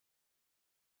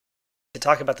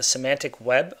talk about the semantic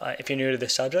web, if you're new to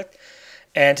this subject.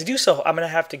 And to do so, I'm going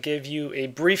to have to give you a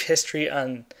brief history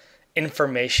on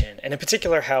information, and in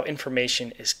particular how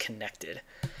information is connected.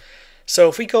 So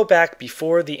if we go back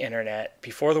before the internet,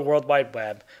 before the World Wide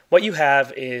Web, what you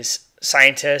have is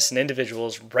scientists and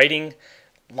individuals writing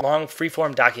long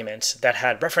free-form documents that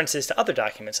had references to other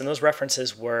documents, and those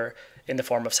references were in the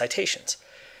form of citations.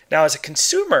 Now, as a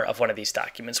consumer of one of these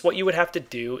documents, what you would have to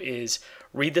do is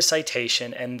read the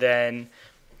citation and then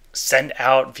send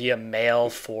out via mail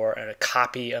for a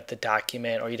copy of the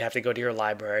document, or you'd have to go to your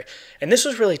library. And this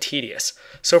was really tedious.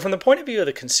 So from the point of view of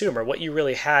the consumer, what you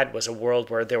really had was a world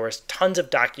where there was tons of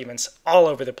documents all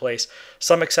over the place,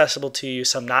 some accessible to you,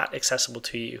 some not accessible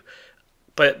to you.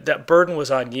 But that burden was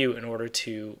on you in order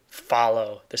to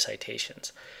follow the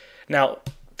citations. Now,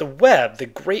 the web, the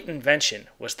great invention,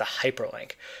 was the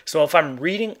hyperlink. So if I'm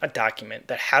reading a document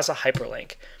that has a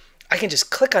hyperlink, I can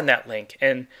just click on that link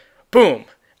and boom,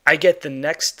 I get the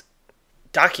next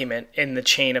document in the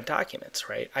chain of documents,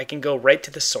 right? I can go right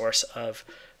to the source of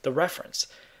the reference.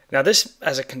 Now this,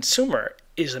 as a consumer,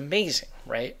 is amazing,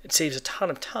 right? It saves a ton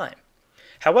of time.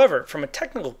 However, from a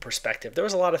technical perspective, there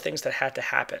was a lot of things that had to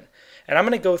happen. And I'm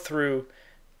going to go through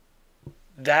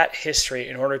that history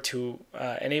in order to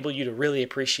enable you to really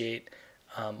appreciate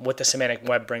what the semantic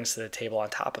web brings to the table on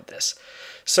top of this.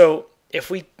 So if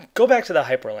we go back to the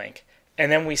hyperlink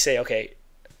and then we say, okay,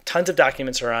 tons of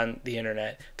documents are on the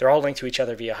internet. They're all linked to each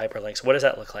other via hyperlinks. What does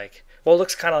that look like? Well, it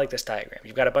looks kind of like this diagram.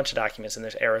 You've got a bunch of documents and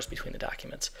there's arrows between the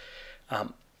documents.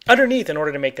 Underneath, in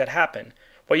order to make that happen,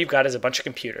 what you've got is a bunch of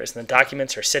computers, and the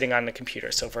documents are sitting on the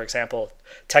computer. So for example,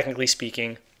 technically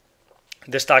speaking,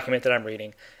 this document that I'm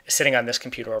reading is sitting on this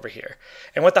computer over here.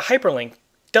 And what the hyperlink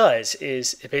does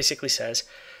is it basically says,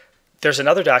 there's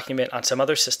another document on some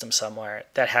other system somewhere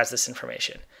that has this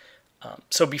information.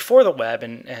 So before the web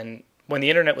and when the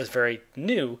internet was very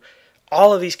new,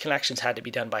 all of these connections had to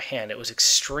be done by hand. It was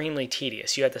extremely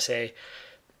tedious. You had to say,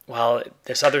 well,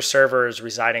 this other server is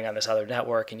residing on this other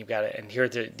network, and you've got to, and here are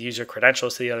the user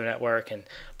credentials to the other network, and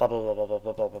blah, blah, blah, blah, blah,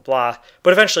 blah, blah, blah, blah.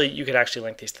 But eventually, you could actually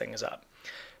link these things up.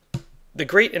 The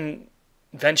great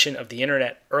invention of the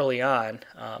internet early on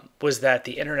was that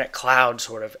the internet cloud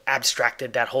sort of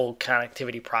abstracted that whole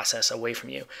connectivity process away from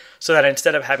you, so that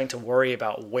instead of having to worry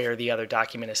about where the other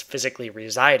document is physically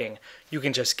residing, you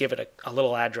can just give it a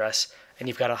little address, and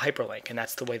you've got a hyperlink, and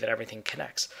that's the way that everything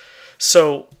connects.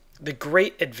 So the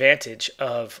great advantage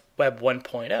of Web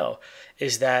 1.0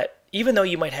 is that even though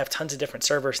you might have tons of different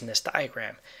servers in this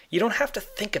diagram, you don't have to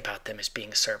think about them as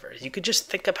being servers. You could just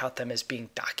think about them as being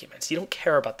documents. You don't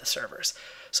care about the servers.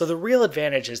 So the real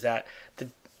advantage is that the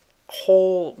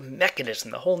whole mechanism,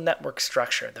 the whole network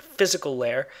structure, the physical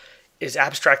layer is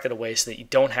abstracted away so that you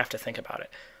don't have to think about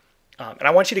it. And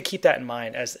I want you to keep that in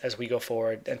mind as we go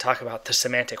forward and talk about the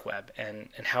semantic web and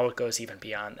how it goes even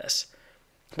beyond this.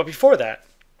 But before that,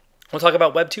 we'll talk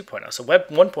about Web 2.0. So Web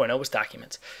 1.0 was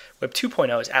documents. Web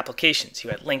 2.0 is applications. You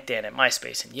had LinkedIn and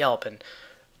MySpace and Yelp and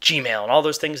Gmail and all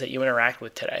those things that you interact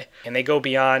with today. And they go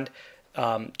beyond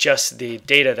just the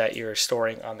data that you're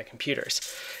storing on the computers.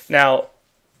 Now,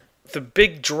 the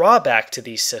big drawback to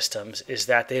these systems is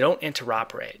that they don't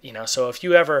interoperate. So if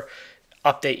you ever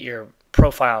update your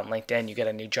profile on LinkedIn, you get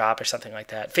a new job or something like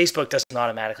that, Facebook doesn't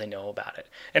automatically know about it.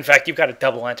 In fact, you've got to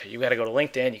double enter. You've got to go to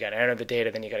LinkedIn, you got to enter the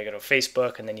data, then you got to go to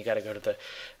Facebook, and then you got to go to the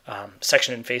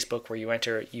section in Facebook where you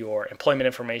enter your employment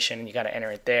information, and you got to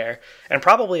enter it there, and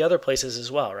probably other places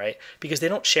as well, right? Because they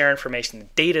don't share information. The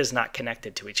data is not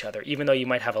connected to each other, even though you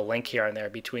might have a link here and there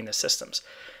between the systems.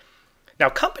 Now,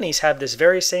 companies have this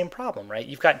very same problem, right?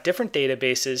 You've got different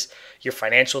databases, your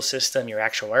financial system, your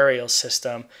actuarial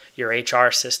system, your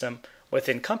HR system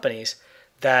within companies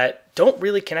that don't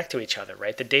really connect to each other,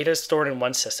 right? The data is stored in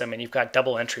one system, and you've got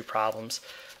double entry problems,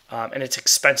 and it's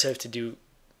expensive to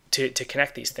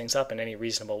connect these things up in any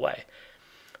reasonable way.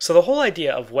 So the whole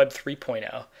idea of Web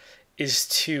 3.0 is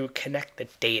to connect the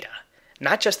data,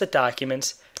 not just the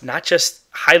documents, not just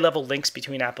high-level links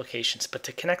between applications, but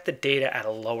to connect the data at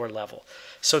a lower level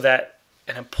so that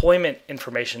an employment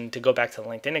information, to go back to the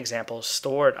LinkedIn example,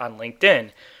 stored on LinkedIn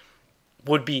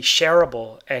would be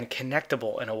shareable and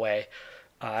connectable in a way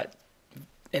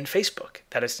in Facebook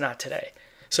that it's not today.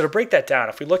 So to break that down,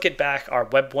 if we look at back our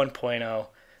Web 1.0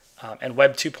 and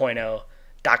Web 2.0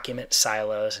 document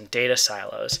silos and data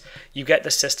silos, you get the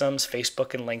systems,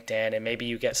 Facebook and LinkedIn, and maybe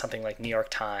you get something like New York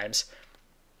Times.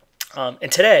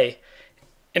 And today,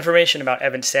 information about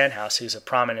Evan Stanhouse, who's a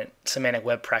prominent semantic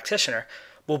web practitioner,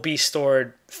 will be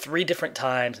stored 3 different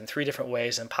times in 3 different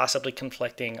ways and possibly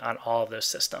conflicting on all of those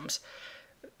systems.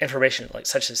 Information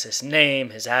such as his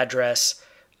name, his address,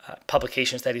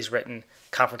 publications that he's written,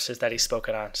 conferences that he's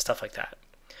spoken on, stuff like that.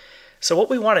 So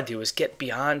what we want to do is get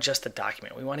beyond just the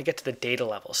document. We want to get to the data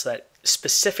level so that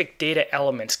specific data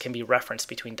elements can be referenced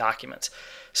between documents,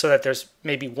 so that there's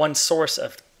maybe one source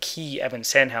of key Evan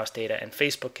Sandhaus data and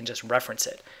Facebook can just reference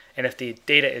it. And if the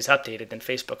data is updated, then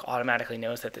Facebook automatically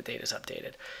knows that the data is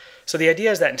updated. So the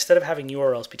idea is that instead of having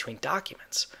URLs between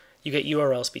documents, you get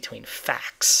URLs between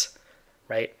facts,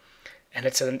 right? And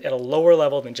it's at a lower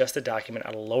level than just the document,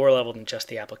 at a lower level than just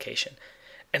the application.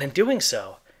 And in doing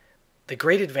so, the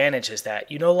great advantage is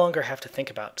that you no longer have to think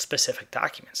about specific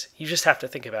documents. You just have to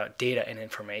think about data and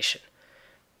information.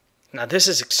 Now, this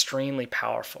is extremely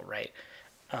powerful, right?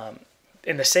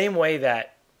 In the same way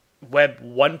that Web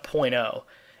 1.0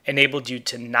 enabled you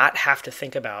to not have to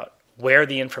think about where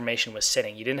the information was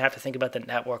sitting. You didn't have to think about the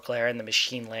network layer and the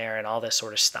machine layer and all this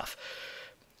sort of stuff.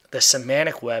 The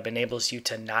Semantic Web enables you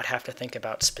to not have to think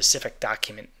about specific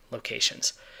document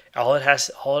locations. All it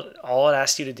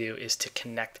asks you to do is to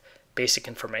connect basic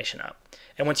information up.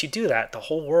 And once you do that, the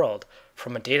whole world,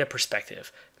 from a data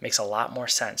perspective, makes a lot more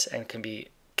sense and can be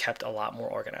kept a lot more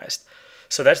organized.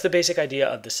 So that's the basic idea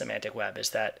of the Semantic Web, is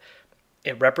that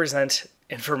it represents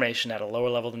information at a lower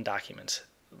level than documents,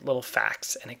 little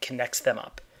facts, and it connects them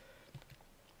up.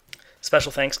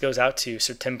 Special thanks goes out to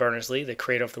Sir Tim Berners-Lee, the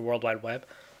creator of the World Wide Web,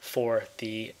 for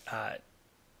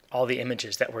all the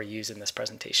images that were used in this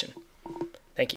presentation.